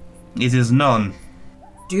 It is known.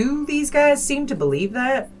 Do these guys seem to believe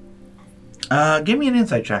that? Give me an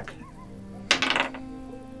insight check.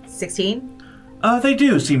 16? They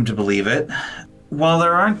do seem to believe it. While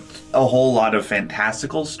there aren't a whole lot of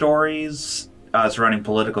fantastical stories surrounding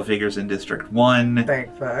political figures in District 1,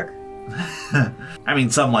 Thank fuck. I mean,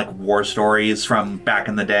 some like war stories from back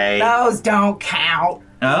in the day. Those don't count.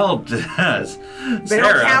 Oh, They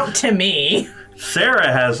don't count to me.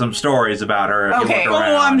 Sarah has some stories about her. If Okay. You look Oh,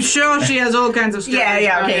 I'm around. sure she has all kinds of stories.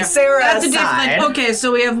 Yeah, okay, Okay. Sarah That's a aside. different. Okay,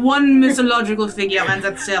 so we have one mythological figure, and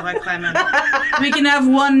that's Sarah Clement. We can have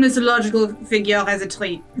one mythological figure as a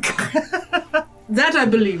trait. That I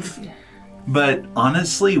believe. But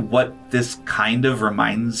honestly, what this kind of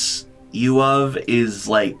reminds you of is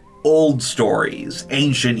like old stories,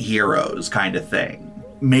 ancient heroes kind of thing.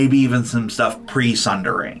 Maybe even some stuff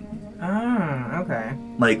pre-Sundering. Oh, okay.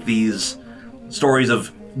 Like these stories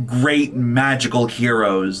of great magical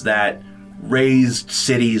heroes that raised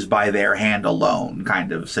cities by their hand alone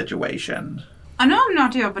kind of situation. I know I'm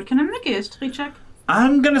not here, but can I make a history check?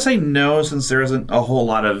 I'm gonna say no, since there isn't a whole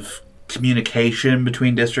lot of communication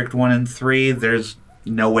between District 1 and 3. There's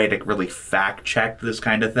no way to really fact check this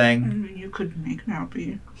kind of thing. You could make me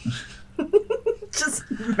happy. Just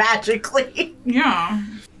magically. Yeah.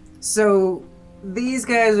 So, these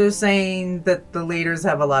guys are saying that the leaders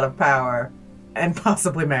have a lot of power and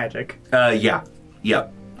possibly magic. Yeah.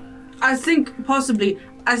 Yep. I think possibly.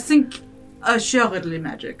 I think assuredly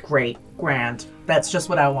magic. Great. Grand. That's just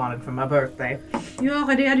what I wanted for my birthday. You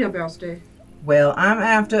already had your birthday. Well, I'm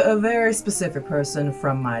after a very specific person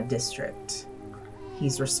from my district.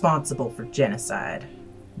 He's responsible for genocide.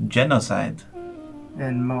 Genocide.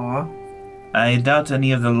 And more. I doubt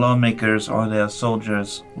any of the lawmakers or their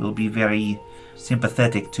soldiers will be very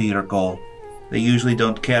sympathetic to your goal. They usually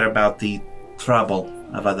don't care about the trouble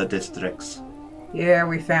of other districts. Yeah,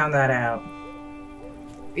 we found that out.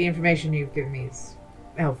 The information you've given me is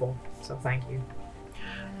helpful, so thank you.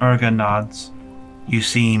 Urga nods. You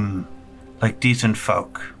seem like decent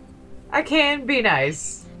folk. I can be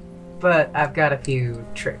nice, but I've got a few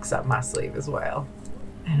tricks up my sleeve as well.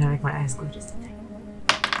 And I make my eyes glow just a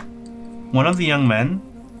thing. One of the young men,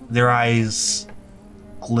 their eyes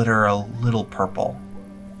glitter a little purple.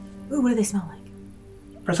 Ooh, what do they smell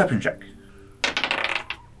like? Perception check.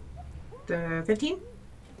 15?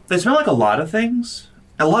 They smell like a lot of things.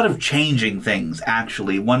 A lot of changing things,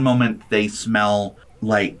 actually. One moment they smell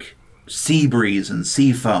like sea breeze and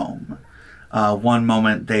sea foam. One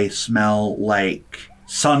moment they smell like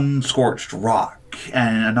sun-scorched rock.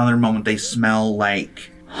 and another moment they smell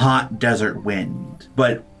like hot desert wind.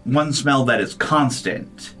 But one smell that is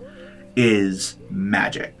constant is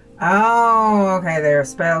magic. Oh, okay, they're a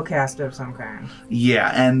spellcaster of some kind.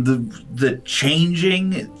 Yeah, and the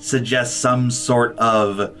changing suggests some sort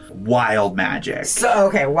of wild magic. So,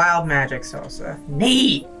 okay, wild magic salsa.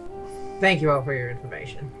 Neat! Thank you all for your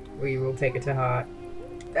information. We will take it to heart.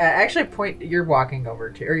 Actually, you're walking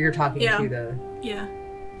over to, or you're talking to the... Yeah.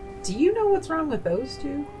 Do you know what's wrong with those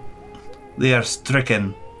two? They are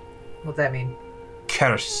stricken, What's that mean?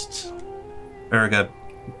 cursed. Urga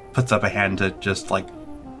puts up a hand to just like...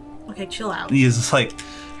 Okay, chill out. He's just like,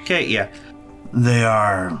 okay, yeah. They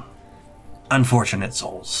are unfortunate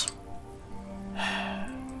souls.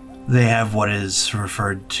 They have what is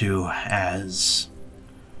referred to as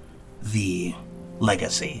the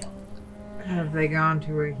legacy. Have they gone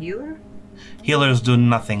to a healer? Healers do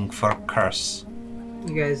nothing for curse.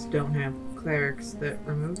 You guys don't have clerics that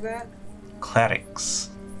remove that? Clerics.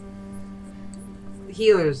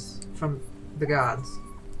 Healers from the gods.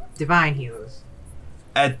 Divine healers.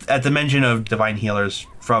 At the mention of divine healers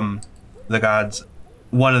from the gods,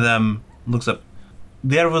 one of them looks up.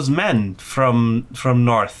 There was men from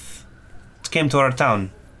north. Came to our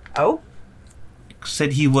town. Oh?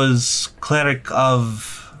 Said he was cleric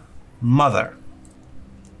of Mother.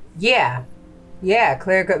 Yeah. Yeah,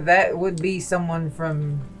 cleric, that would be someone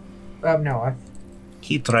from up north.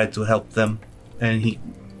 He tried to help them, and he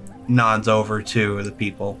nods over to the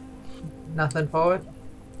people. Nothing for it?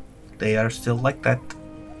 They are still like that.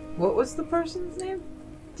 What was the person's name?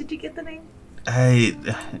 Did you get the name?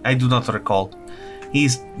 I do not recall. He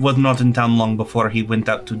was not in town long before he went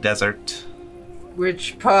out to desert.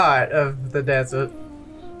 Which part of the desert?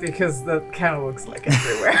 Because that kind of looks like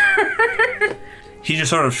everywhere. He just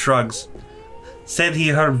sort of shrugs. Said he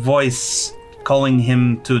heard voice calling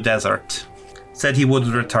him to desert. Said he would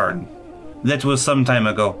return. That was some time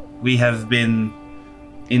ago. We have been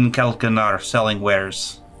in Kalkanar selling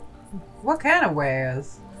wares. What kind of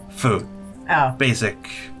wares? Food. Oh. Basic.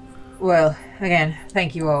 Well, again,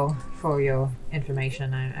 thank you all for your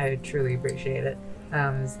information. I truly appreciate it.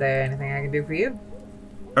 Is there anything I can do for you?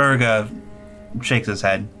 Urga shakes his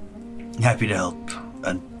head. Happy to help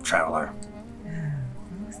a traveler.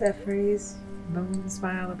 What was that phrase? Moon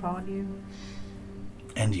smile upon you?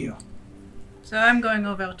 And you. So I'm going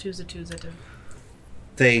over to the two that have...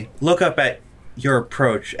 They look up at your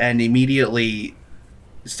approach and immediately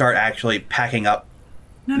start actually packing up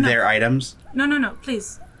their items. No,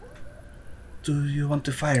 please. Do you want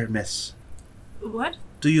to fire, miss? What?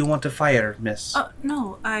 Do you want to fire, miss?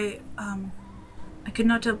 No, I could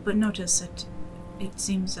not help but notice that it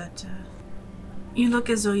seems that you look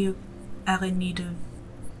as though you are in need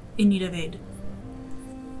of aid.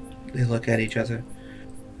 They look at each other.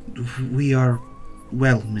 We are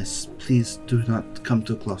well, miss. Please do not come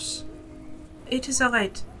too close. It is all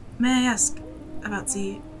right. May I ask about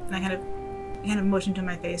the... And I kind of motion to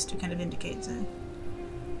my face to kind of indicate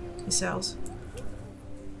the cells.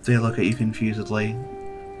 They look at you confusedly.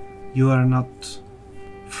 You are not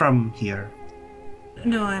from here.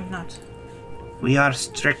 No, I'm not. We are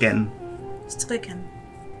stricken. Stricken.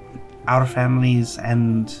 Our families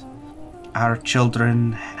and our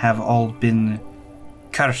children have all been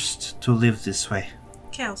cursed to live this way.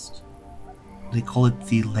 Cursed. They call it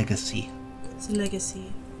the legacy. The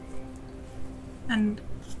legacy. And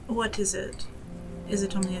what is it? Is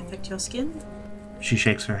it only affect your skin? She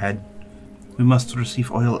shakes her head. We must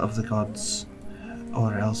receive oil of the gods,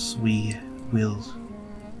 or else we will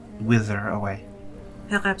wither away.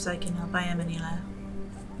 Perhaps I can help. I am Anila.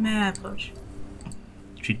 May I approach?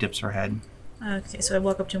 She dips her head. Okay, so I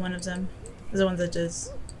walk up to one of them. The one that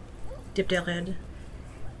does dip their head.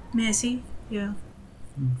 May I see? Yeah.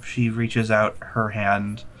 She reaches out her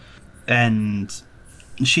hand, and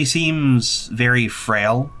she seems very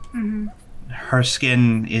frail. Mm-hmm. Her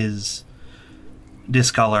skin is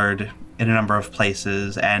discolored in a number of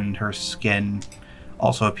places, and her skin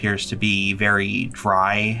also appears to be very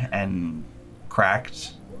dry and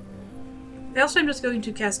cracked. Also, I'm just going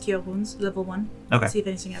to cast Cure Wounds, level 1. Okay. See if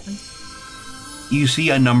anything happens. You see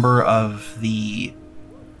a number of the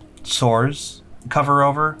sores cover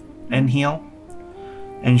over and heal,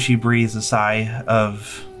 and she breathes a sigh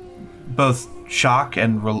of both shock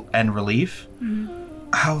and relief. Mm-hmm.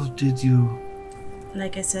 How did you...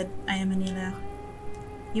 Like I said, I am an healer.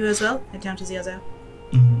 You as well? I turn to the other.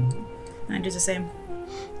 Mm-hmm. And I do the same.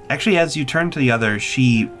 Actually, as you turn to the other,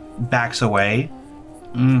 she backs away.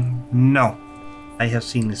 No. I have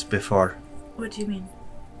seen this before. What do you mean?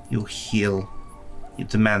 You heal. You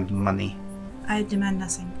demand money. I demand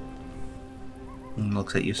nothing. And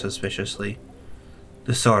looks at you suspiciously.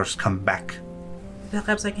 the sores come back.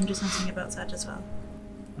 Perhaps I can do something about that as well.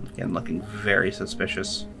 Again, looking very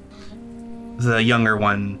suspicious. The younger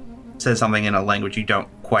one says something in a language you don't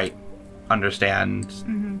quite understand.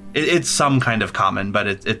 Mm-hmm. It's some kind of common, but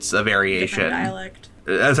it's a variation. Different dialect.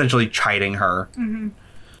 Essentially chiding her. Mm-hmm.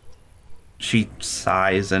 She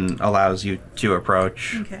sighs and allows you to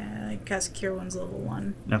approach. Okay, I cast Cure Wounds level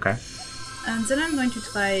 1. Okay. And then I'm going to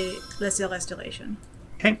try Lesser Restoration.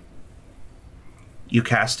 Okay. You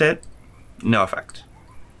cast it. No effect.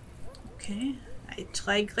 Okay, I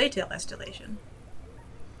try Greater Restoration.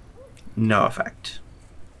 No effect.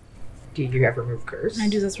 Do you have Remove Curse? I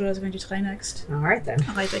do, that's what I was going to try next. Alright then.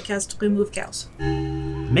 Alright, I cast Remove Chaos.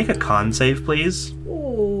 Make a con save, please.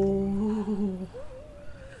 Ooh.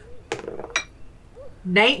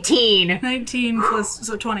 19! 19 plus,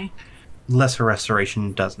 so 20. Lesser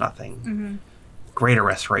restoration does nothing. Mm-hmm. Greater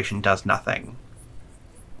restoration does nothing.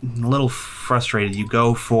 A little frustrated, you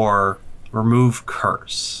go for remove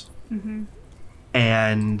curse. Mm-hmm.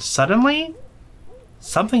 And suddenly,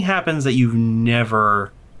 something happens that you've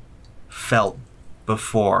never felt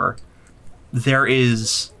before. There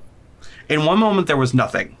is... In one moment, there was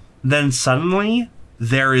nothing. Then suddenly,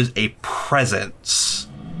 there is a presence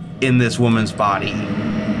in this woman's body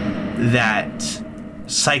that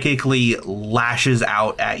psychically lashes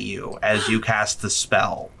out at you as you cast the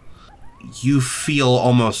spell. You feel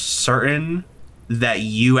almost certain that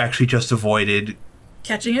you actually just avoided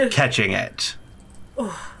Catching it? catching it.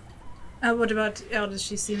 What about, does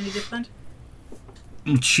she seem any different?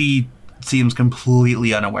 She seems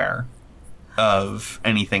completely unaware of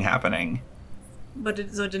anything happening. But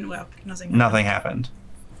so it didn't work. Nothing. Nothing happened.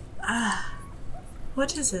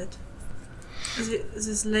 What is it? Is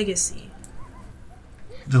this legacy?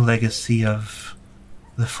 The legacy of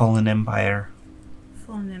the fallen empire.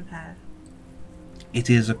 Fallen Empire. It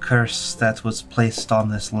is a curse that was placed on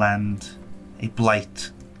this land, a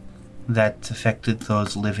blight that affected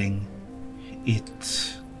those living.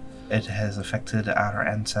 It has affected our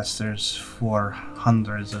ancestors for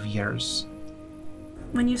hundreds of years.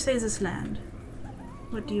 When you say this land,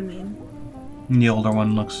 what do you mean? The older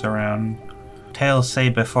one looks around. Tales say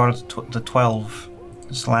before the 12,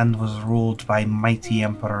 this land was ruled by mighty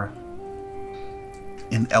emperor,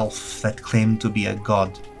 an elf that claimed to be a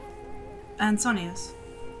god. Ansonius.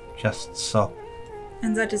 Just so.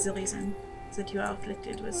 And that is the reason that you are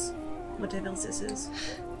afflicted with whatever this is.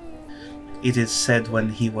 It is said when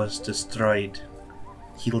he was destroyed,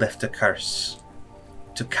 he left a curse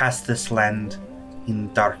to cast this land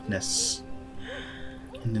in darkness.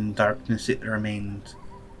 And in darkness it remained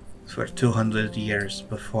for 200 years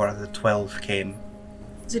before the 12 came.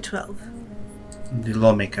 The 12. The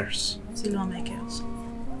lawmakers. The lawmakers.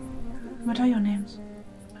 What are your names?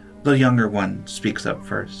 The younger one speaks up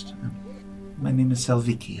first. My name is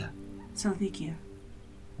Selvikia. Salvikia.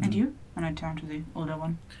 And you? And I turn to the older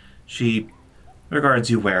one. She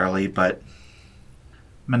regards you warily, but...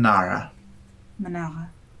 Manara.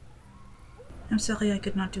 Manara. I'm sorry I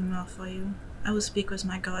could not do more for you. I will speak with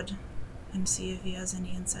my god and see if he has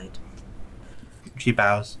any insight. She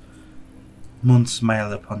bows. Moon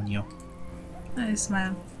smile upon you. I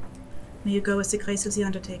smile. May you go with the grace of the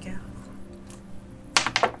Undertaker.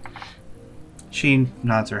 She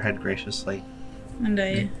nods her head graciously. And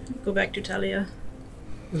I go back to Talia.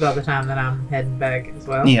 About the time that I'm heading back as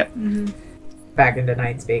well. Yeah. Mm-hmm. Back into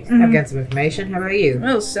Night Speak. I've got some information. How about you?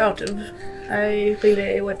 Well, sort of. I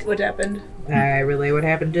relay what happened. I relay what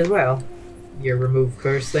happened as well. Your remove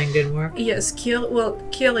curse thing didn't work? Yes,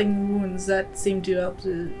 killing wounds that seem to help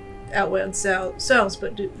to outweigh themselves,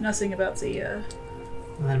 but do nothing about the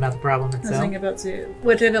Nothing about the problem itself? nothing about the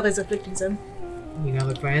whatever is afflicting them. You gonna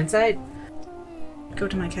look for insight? Go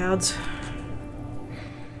to my cards.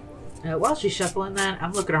 While she's shuffling that,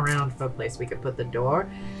 I'm looking around for a place we could put the door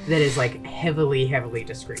that is like heavily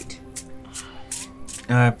discreet.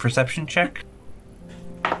 Perception check?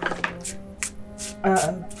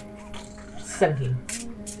 17.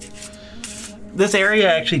 This area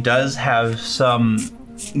actually does have some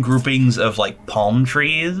groupings of like palm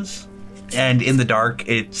trees, and in the dark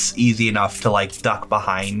it's easy enough to like duck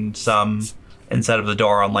behind some instead of the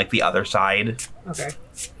door on like the other side. Okay.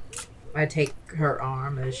 I take her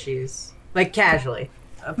arm as she's like casually.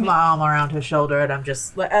 I put my arm around her shoulder and I'm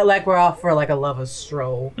just like we're off for like a lover's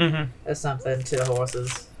stroll or something to the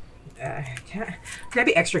horses. Can I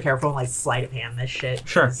be extra careful and like sleight of hand this shit?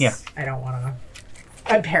 Sure, 'Cause yeah. I don't want to.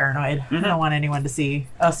 I'm paranoid. I don't want anyone to see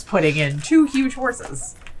us putting in 2 huge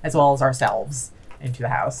horses as well as ourselves into the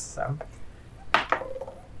house. So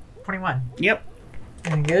 21. Yep.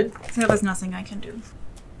 Anything good There is nothing I can do.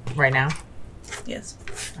 right now? Yes.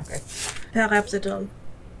 Okay. Perhaps it'll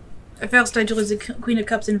First, I drew the Queen of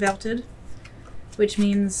Cups inverted, which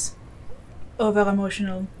means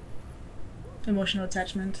over-emotional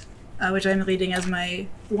attachment, which I'm reading as my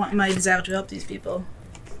desire to help these people.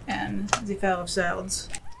 And the Four of Swords,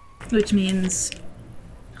 which means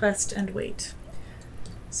rest and wait.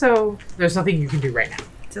 So, there's nothing you can do right now.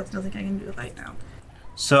 There's nothing I can do right now.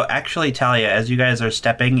 So actually, Talia, as you guys are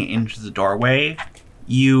stepping into the doorway,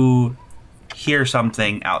 you hear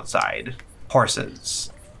something outside.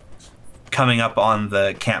 Horses coming up on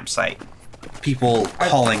the campsite. People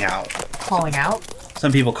calling out. Calling out?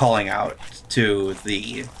 Some people calling out to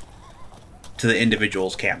the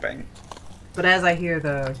individuals camping. But as I hear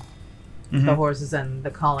the horses and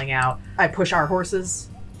the calling out, I push our horses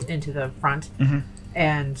into the front,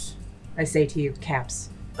 and I say to you, Caps.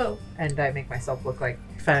 Oh. And I make myself look like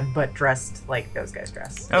femme, but dressed like those guys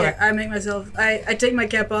dress. Okay. Yeah, I make myself... I take my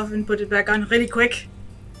cap off and put it back on really quick.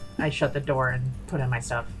 I shut the door and put in my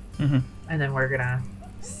stuff. And then we're gonna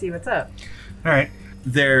see what's up. All right.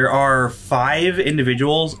 There are 5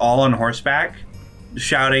 individuals all on horseback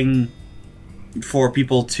shouting for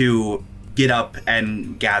people to get up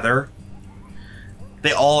and gather.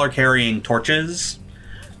 They all are carrying torches.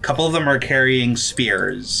 A couple of them are carrying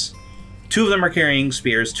spears. 2 of them are carrying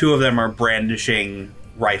spears. 2 of them are brandishing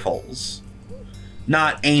rifles.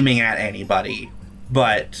 Not aiming at anybody,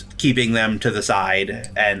 but keeping them to the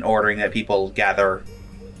side and ordering that people gather.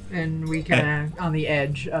 And we kind of on the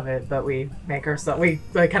edge of it, but we make ourselves, we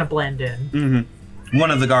kind of blend in.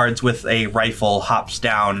 One of the guards with a rifle hops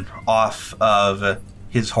down off of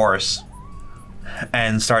his horse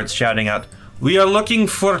and starts shouting out, "We are looking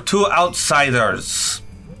for 2 outsiders.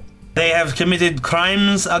 They have committed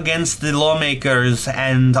crimes against the lawmakers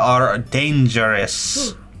and are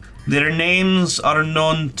dangerous. Their names are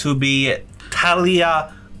known to be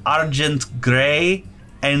Talia Argent Grey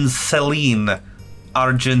and Celine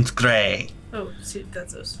Argent Grey." Oh, see,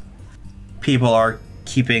 that's us. People are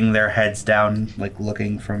keeping their heads down, like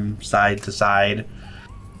looking from side to side.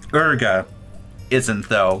 Urga isn't,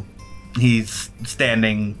 though. He's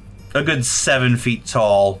standing a good 7 feet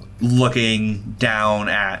tall, looking down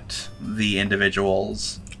at the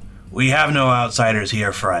individuals. "We have no outsiders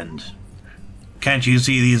here, friend. Can't you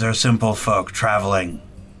see these are simple folk traveling?"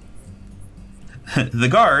 The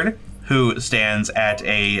guard, who stands at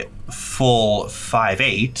a full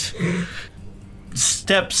 5'8",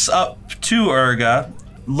 steps up to Urga,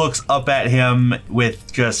 looks up at him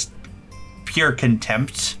with just pure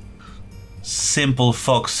contempt. "Simple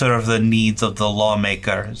folk serve the needs of the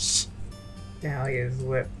lawmakers." Dahlia's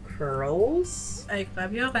lip curls. I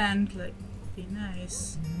grab your hand, like, be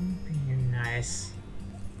nice. Be nice.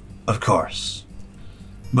 "Of course.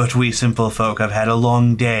 But we simple folk have had a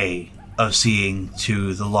long day of seeing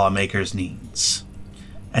to the lawmakers' needs.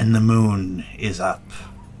 And the moon is up.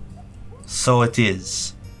 So it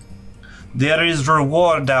is. There is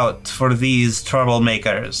reward out for these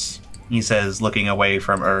troublemakers," he says, looking away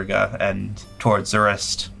from Urga and towards the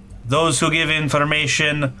rest. "Those who give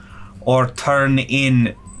information or turn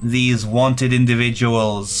in these wanted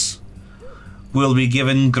individuals will be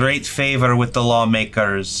given great favor with the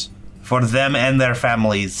lawmakers for them and their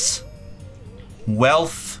families.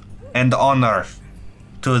 Wealth and honor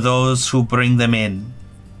to those who bring them in."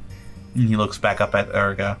 And he looks back up at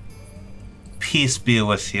Urga. "Peace be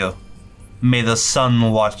with you. May the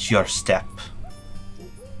sun watch your step."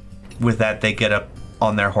 With that, they get up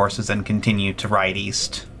on their horses and continue to ride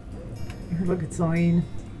east. Look at Celine.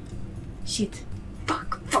 Shit.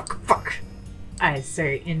 Fuck. I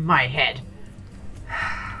say in my head.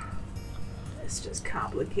 It's just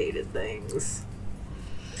complicated things.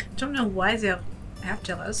 Don't know why they're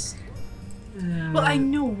after us. Well, I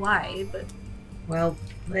know why, but... Well,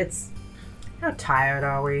 how tired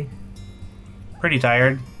are we? Pretty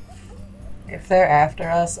tired. If they're after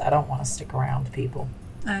us, I don't want to stick around people.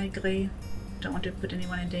 I agree. Don't want to put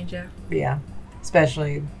anyone in danger. Yeah.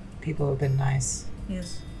 Especially people who've been nice.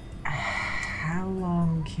 Yes. How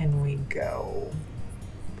long can we go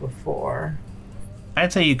before?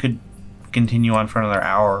 I'd say you could continue on for another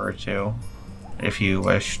hour or 2, if you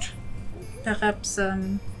wished. Perhaps,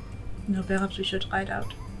 perhaps we should ride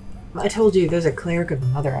out. I told you there's a cleric of the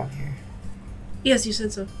mother out here. Yes, you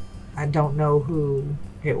said so. I don't know who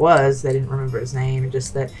it was. They didn't remember his name.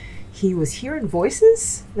 Just that he was hearing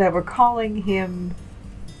voices that were calling him.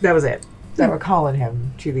 That was it. That were calling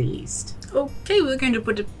him to the east. Okay, we're going to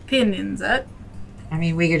put a pin in that. I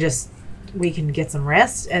mean, we can get some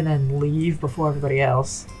rest and then leave before everybody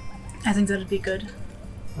else. I think that'd be good.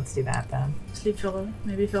 Let's do that then. Sleep for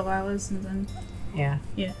maybe 4 hours and then... Yeah.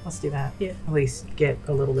 Yeah. Let's do that. Yeah. At least get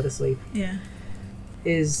a little bit of sleep. Yeah.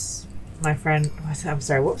 Is my friend, I'm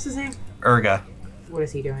sorry, what was his name? Urga. What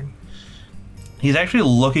is he doing? He's actually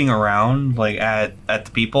looking around, like, at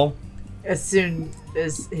the people. As soon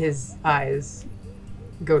as his eyes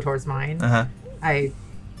go towards mine, Uh-huh. I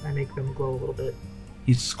make them glow a little bit.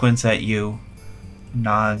 He squints at you,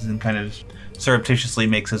 nods, and kind of surreptitiously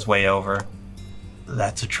makes his way over.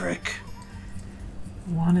 That's a trick.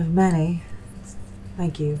 One of many.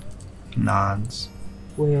 Thank you. Nods.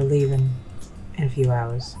 We are leaving in a few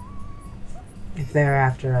hours. If they're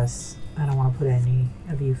after us, I don't want to put any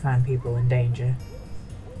of you fine people in danger.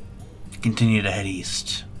 Continue to head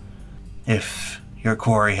east. If your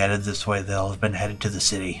quarry headed this way, they'll have been headed to the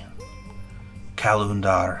city.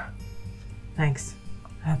 Kalundar. Thanks.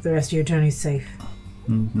 I hope the rest of your journey's safe.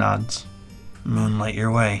 Nods. Moonlight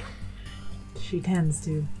your way. She tends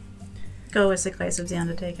to. Go with the grace of the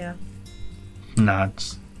Undertaker.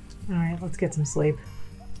 Nods. Alright, let's get some sleep.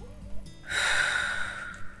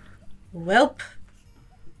 Welp.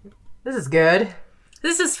 This is good.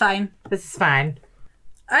 This is fine. This is fine.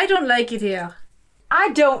 I don't like it here. I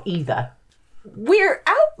don't either. We're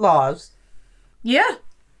outlaws. Yeah.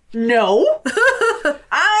 No.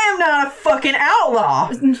 I am not a fucking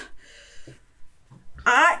outlaw.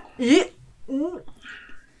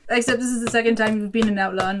 Except this is the second time you've been an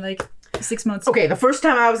outlaw in like 6 months. Okay, the first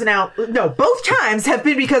time I was both times have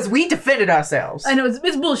been because we defended ourselves. I know,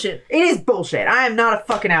 it's bullshit. It is bullshit. I am not a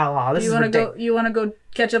fucking outlaw. This is ridiculous. You wanna go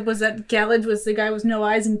catch up with that Khaled with the guy with no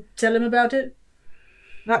eyes and tell him about it?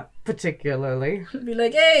 Not particularly. Be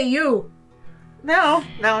like, hey, you! No.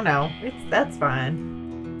 That's fine.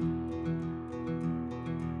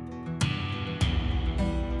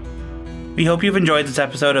 We hope you've enjoyed this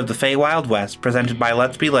episode of the Feywild West presented by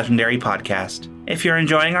Let's Be Legendary podcast. If you're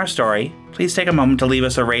enjoying our story, please take a moment to leave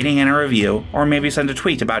us a rating and a review, or maybe send a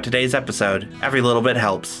tweet about today's episode. Every little bit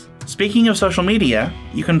helps. Speaking of social media,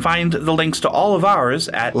 you can find the links to all of ours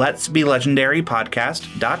at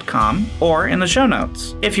letsbelegendarypodcast.com or in the show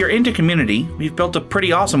notes. If you're into community, we've built a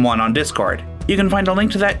pretty awesome one on Discord. You can find a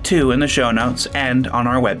link to that too in the show notes and on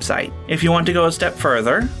our website. If you want to go a step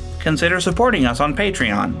further, consider supporting us on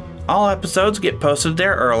Patreon. All episodes get posted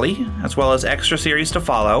there early, as well as extra series to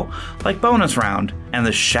follow, like Bonus Round and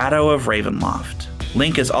The Shadow of Ravenloft.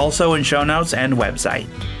 Link is also in show notes and website.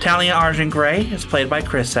 Talia Argent Grey is played by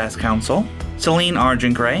Chris Sass-Council. Celine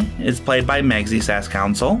Argent Grey is played by Megsy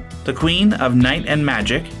Sass-Council. The Queen of Night and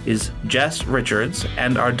Magic is Jess Richards,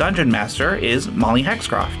 and our Dungeon Master is Molly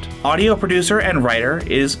Hexcroft. Audio producer and writer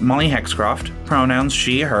is Molly Hexcroft, pronouns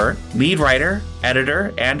she, her. Lead writer,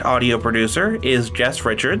 editor, and audio producer is Jess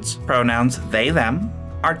Richards, pronouns they, them.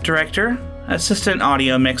 Art director, assistant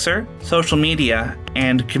audio mixer, social media,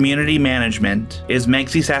 and community management is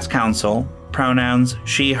Megsy Sass-Council, pronouns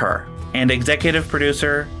she, her. And executive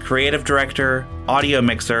producer, creative director, audio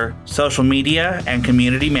mixer, social media, and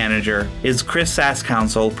community manager is Chris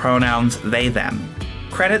Sass-Council, pronouns they, them.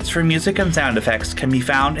 Credits for music and sound effects can be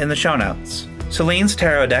found in the show notes. Celine's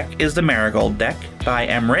tarot deck is the Marigold deck by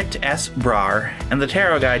Emrit S. Brar, and the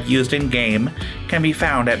tarot guide used in-game can be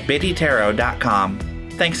found at biddytarot.com.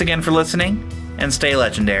 Thanks again for listening, and stay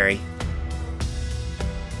legendary.